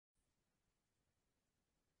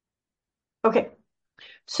Okay.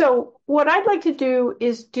 So what I'd like to do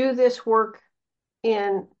is do this work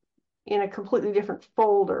in a completely different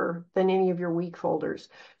folder than any of your weak folders.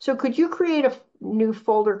 So could you create a new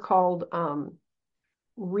folder called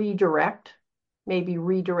redirect, maybe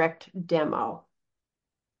redirect demo?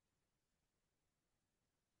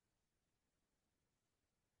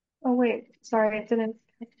 Oh wait, sorry, I didn't.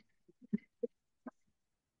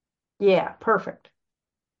 Yeah, perfect.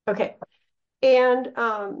 Okay. And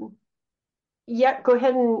yeah, go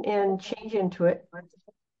ahead and change into it.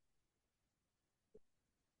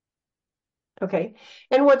 Okay.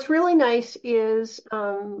 And what's really nice is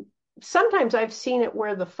sometimes I've seen it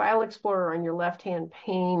where the file explorer on your left-hand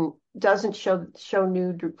pane doesn't show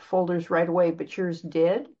new folders right away, but yours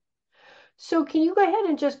did. So can you go ahead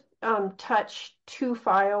and just touch two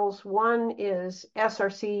files? One is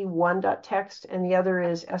src1.txt and the other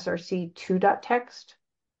is src2.txt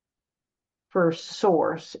for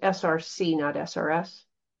source, src, not srs.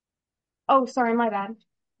 Oh, sorry, my bad.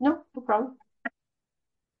 No, no problem.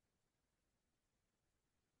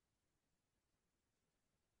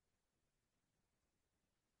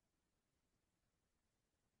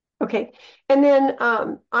 Okay, and then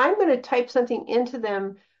I'm going to type something into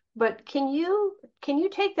them, but can you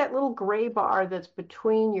take that little gray bar that's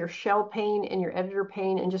between your shell pane and your editor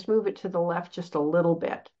pane and just move it to the left just a little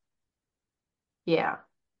bit? Yeah,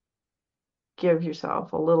 give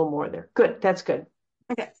yourself a little more there. Good, that's good.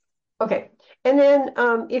 Okay. Okay, and then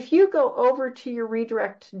if you go over to your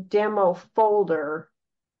redirect demo folder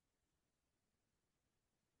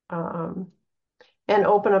um, and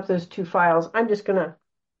open up those two files, I'm just gonna,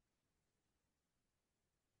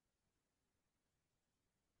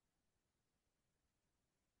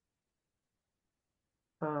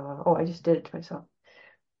 oh, I just did it to myself.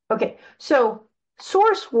 Okay, so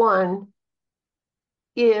source one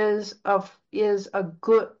is a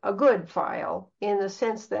good file in the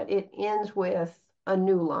sense that it ends with a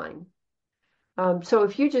new line. So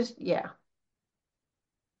if you just, yeah,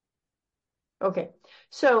 okay.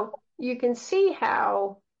 So you can see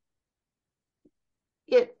how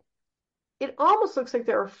it it almost looks like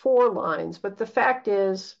there are four lines, but the fact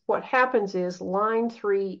is what happens is line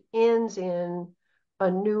three ends in a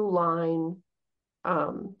new line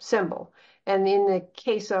symbol. And in the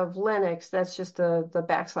case of Linux, that's just the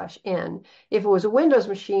backslash n. If it was a Windows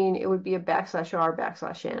machine, it would be a backslash r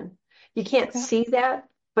backslash n. You can't Okay. see that,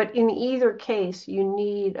 but in either case, you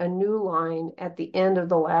need a new line at the end of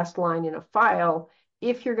the last line in a file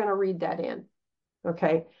if you're going to read that in.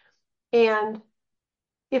 Okay. And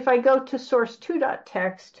if I go to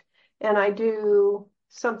source2.txt and I do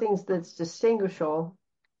something that's distinguishable,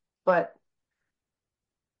 but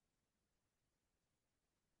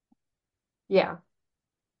yeah,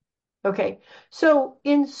 okay. So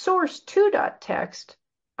in source2.txt,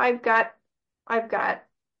 I've got I've got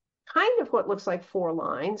kind of what looks like four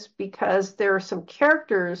lines because there are some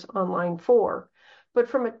characters on line four. But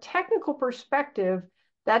from a technical perspective,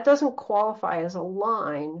 that doesn't qualify as a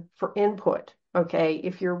line for input, okay,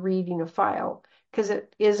 if you're reading a file, because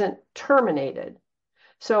it isn't terminated.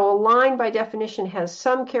 So a line by definition has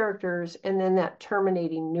some characters and then that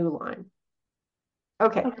terminating new line.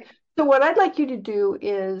 Okay, Okay. so what I'd like you to do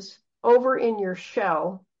is over in your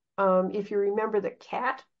shell, if you remember the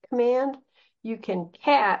cat command, you can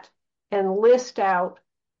cat and list out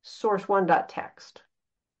source1.txt.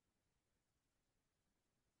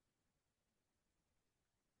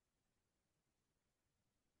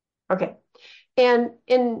 Okay, and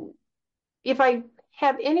if I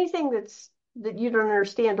have anything that you don't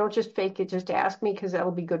understand, don't just fake it, just ask me because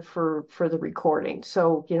that'll be good for the recording.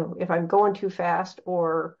 So, if I'm going too fast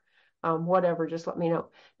or whatever, just let me know.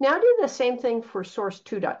 Now do the same thing for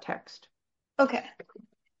source2.txt. Okay.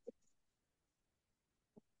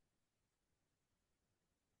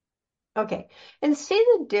 Okay, and see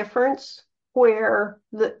the difference where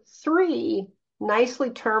the three nicely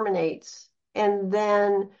terminates and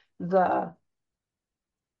then the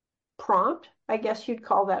prompt, I guess you'd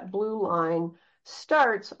call that blue line,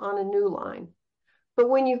 starts on a new line. But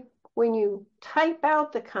when you type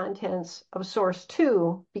out the contents of source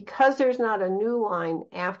two, because there's not a new line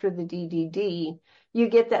after the DDD, you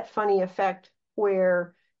get that funny effect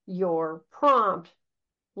where your prompt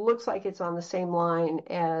looks like it's on the same line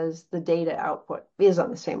as the data output is on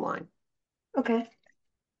the same line. Okay.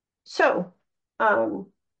 So um,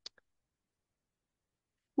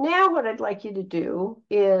 now what I'd like you to do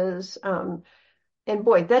is, and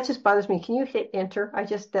boy, that just bothers me. Can you hit enter?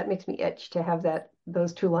 That makes me itch to have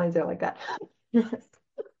those two lines there like that.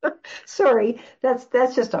 Sorry,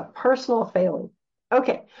 that's just a personal failing.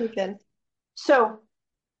 Okay, You're good. so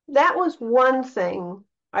that was one thing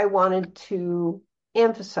I wanted to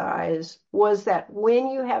emphasize was that when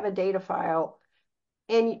you have a data file,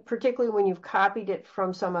 and particularly when you've copied it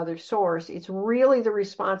from some other source, it's really the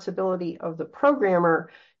responsibility of the programmer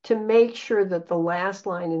to make sure that the last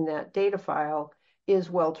line in that data file is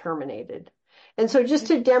well terminated. And so just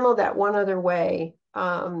to demo that one other way,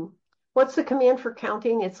 what's the command for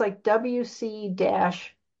counting? It's like WC-L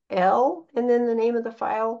and then the name of the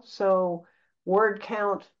file. So word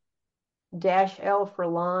count -L for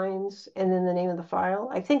lines and then the name of the file.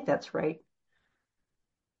 I think that's right.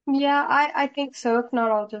 Yeah, I think so. If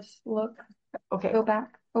not, I'll just Okay, go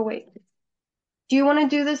back. Oh, wait. Do you want to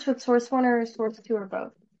do this with source one or source two or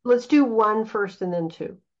both? let's do one first and then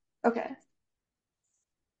two. Okay.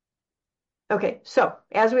 Okay, so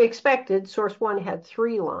as we expected, source one had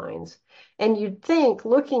 3 lines, and you'd think,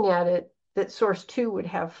 looking at it, that source two would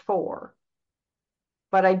have 4.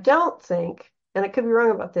 But I don't think, and I could be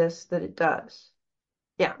wrong about this, that it does.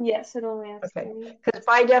 Yeah, Yes, it only has okay. three. Because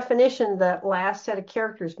by definition, that last set of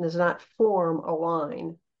characters does not form a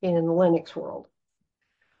line in the Linux world.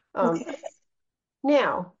 Um, Okay.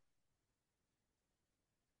 Now,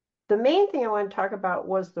 the main thing I want to talk about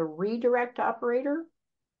was the redirect operator.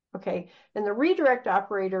 Okay, and the redirect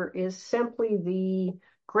operator is simply the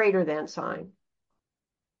greater than sign.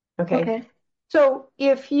 Okay, Okay. so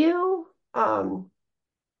if you, and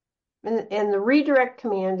the redirect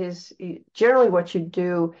command is generally what you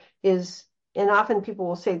do is, and often people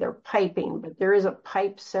will say they're piping, but there is a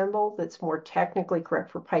pipe symbol that's more technically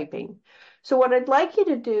correct for piping. So what I'd like you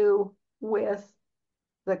to do with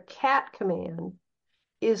the cat command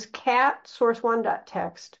is cat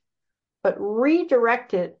source1.txt, but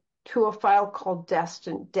redirect it to a file called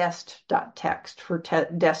dest.txt for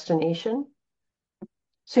destination.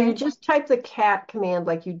 So you Okay. just type the cat command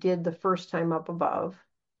like you did the first time up above,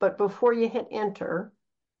 but before you hit enter,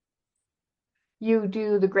 you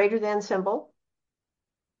do the greater than symbol.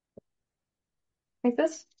 Like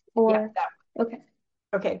this? Yeah, Or, that. okay.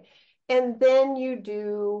 Okay. And then you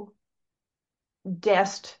do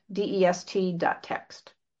dest.txt.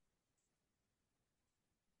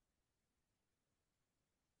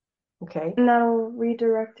 Okay. And that'll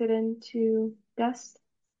redirect it into dest.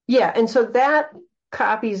 Yeah, and so that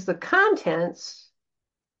copies the contents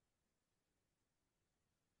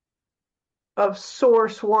of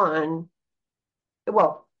source one.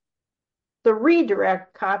 Well, the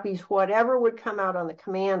redirect copies whatever would come out on the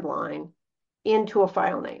command line into a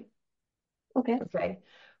file name. Okay. Okay.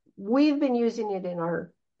 We've been using it in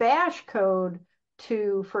our bash code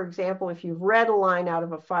to, for example, if you've read a line out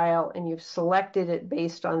of a file and you've selected it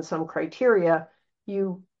based on some criteria,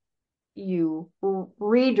 you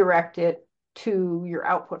redirect it to your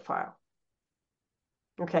output file.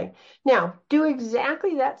 Okay. Now, do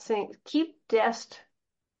exactly that same, keep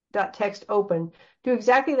dest.txt open. Do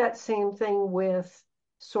exactly that same thing with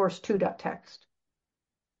source2.txt.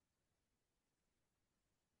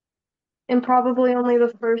 And probably only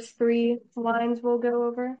the first three lines will go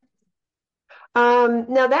over.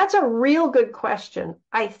 Now that's a real good question.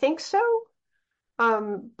 I think so.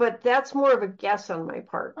 But that's more of a guess on my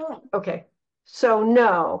part. Oh, Okay. So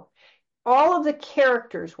no, all of the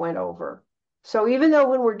characters went over. So even though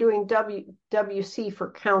when we're doing WC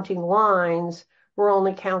for counting lines, we're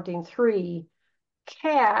only counting 3,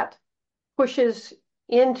 cat pushes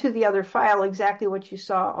into the other file exactly what you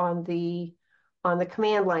saw on the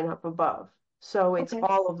command line up above. So it's okay.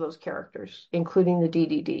 all of those characters, including the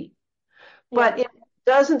DDD. Yeah. But it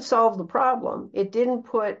doesn't solve the problem. It didn't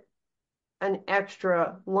put an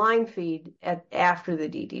extra line feed after the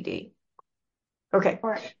DDD. Okay, All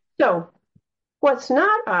right. so what's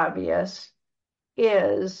not obvious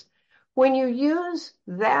is when you use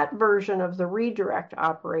that version of the redirect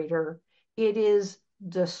operator, it is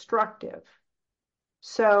destructive.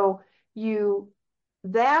 So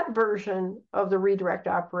that version of the redirect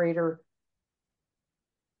operator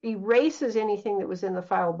erases anything that was in the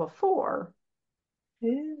file before Ooh.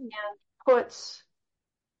 and puts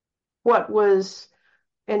what was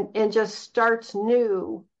and just starts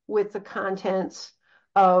new with the contents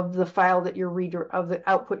of the file that of the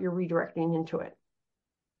output you're redirecting into it.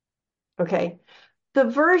 Okay. The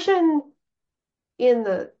version in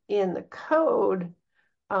the code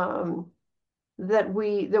that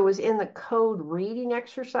was in the code reading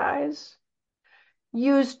exercise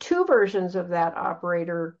used 2 versions of that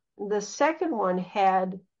operator. The second one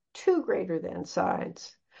had 2 greater than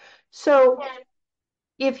signs. So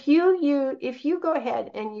if you go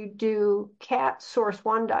ahead and you do cat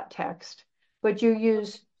source1.txt, but you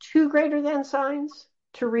use 2 greater than signs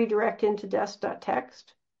to redirect into dest.txt.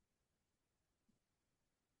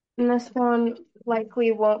 And this one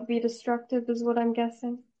likely won't be destructive, is what I'm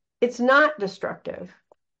guessing. It's not destructive.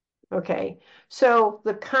 Okay, so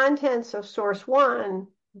the contents of source one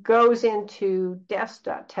goes into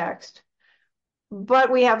desk.txt, but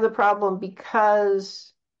we have the problem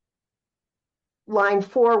because line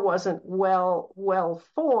 4 wasn't well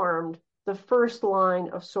formed. The first line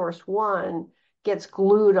of source 1 gets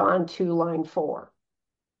glued onto line 4.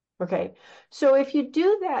 Okay, so if you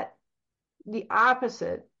do that the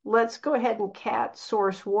opposite, let's go ahead and cat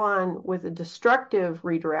source 1 with a destructive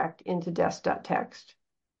redirect into desk.txt.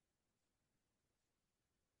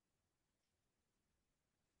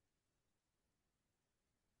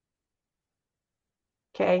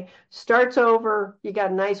 Okay, starts over. You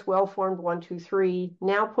got a nice well-formed 1, 2, 3.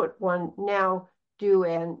 Now put one. Now do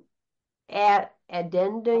an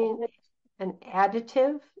addendum, an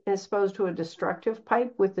additive as opposed to a destructive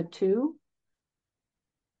pipe with the 2.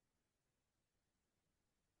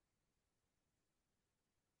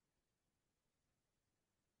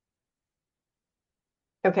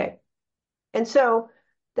 Okay, and so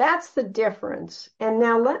that's the difference. And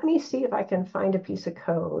now let me see if I can find a piece of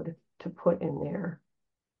code to put in there.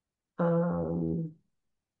 Um,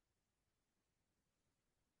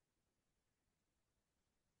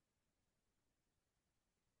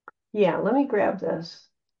 yeah, let me grab this.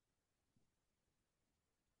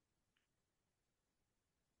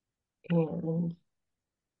 And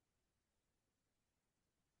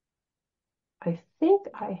I think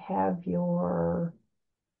I have your,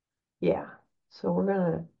 yeah. So we're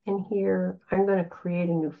gonna, in here, I'm gonna create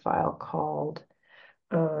a new file called,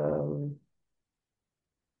 um,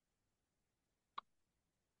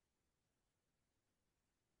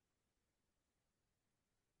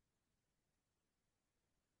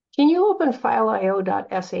 can you open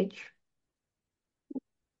fileio.sh?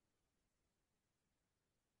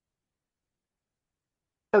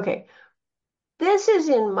 Okay, this is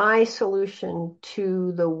in my solution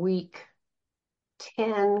to the week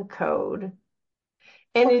 10 code.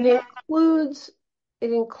 And Okay.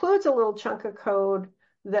 it includes a little chunk of code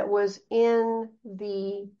that was in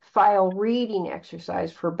the file reading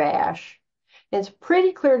exercise for Bash. And it's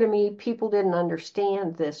pretty clear to me people didn't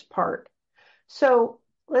understand this part. So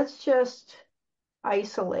let's just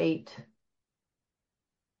isolate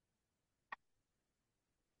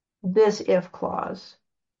this if clause.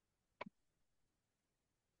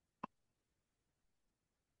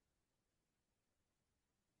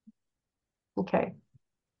 Okay.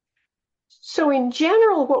 So in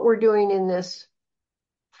general, what we're doing in this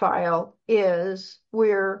file is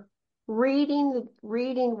we're reading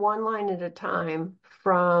one line at a time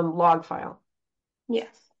from log file.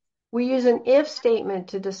 Yes. We use an if statement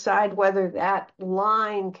to decide whether that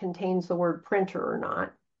line contains the word printer or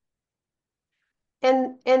not.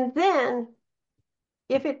 And then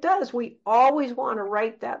if it does, we always want to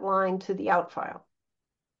write that line to the out file.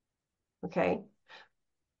 Okay.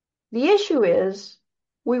 The issue is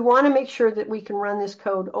we want to make sure that we can run this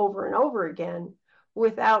code over and over again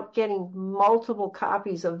without getting multiple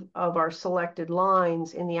copies of our selected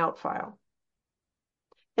lines in the out file.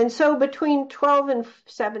 And so between 12 and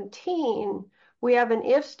 17, we have an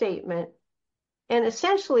if statement, and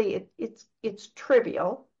essentially it's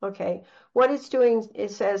trivial. Okay, what it's doing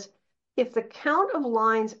is says if the count of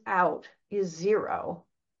lines out is 0,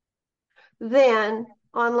 then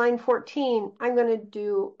on line 14, I'm going to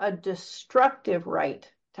do a destructive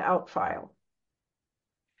write to out file.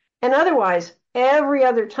 And otherwise, every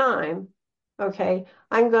other time, okay,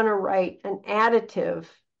 I'm going to write an additive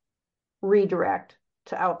redirect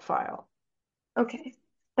to out file. Okay.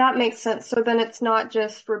 That makes sense. So then it's not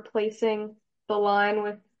just replacing the line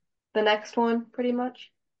with the next one, pretty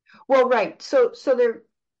much. Well, right. So there,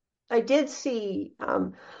 I did see, I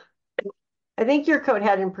think your code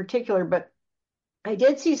had in particular, but I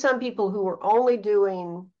did see some people who were only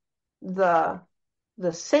doing the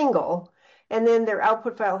single, and then their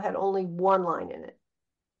output file had only one line in it. Okay.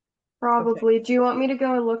 Probably. Do you want me to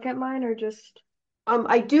go and look at mine or just?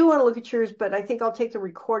 I do want to look at yours, but I think I'll take the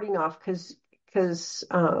recording off because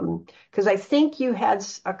I think you had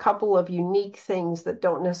a couple of unique things that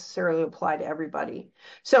don't necessarily apply to everybody.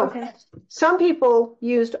 So Okay. some people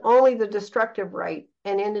used only the destructive write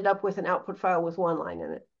and ended up with an output file with one line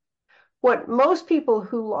in it. What most people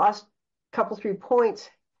who lost a couple 3 points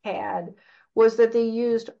had was that they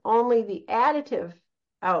used only the additive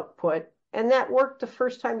output, and that worked the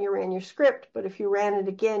first time you ran your script, but if you ran it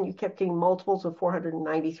again, you kept getting multiples of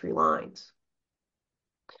 493 lines.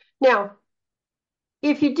 Now,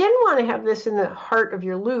 if you didn't want to have this in the heart of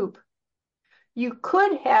your loop, you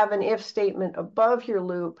could have an if statement above your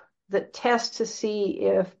loop that tests to see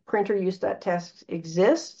if printer use.test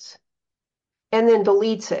exists. and then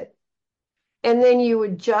deletes it. And then you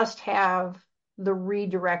would just have the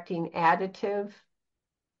redirecting additive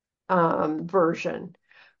version.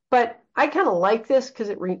 But I kind of like this because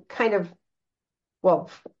it kind of, well,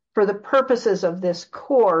 for the purposes of this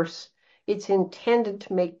course, it's intended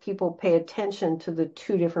to make people pay attention to the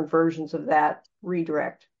two different versions of that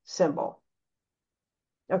redirect symbol.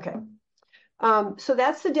 Okay. So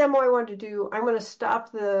that's the demo I wanted to do. I'm going to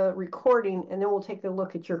stop the recording and then we'll take a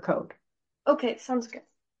look at your code. Okay, sounds good.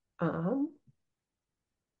 Um,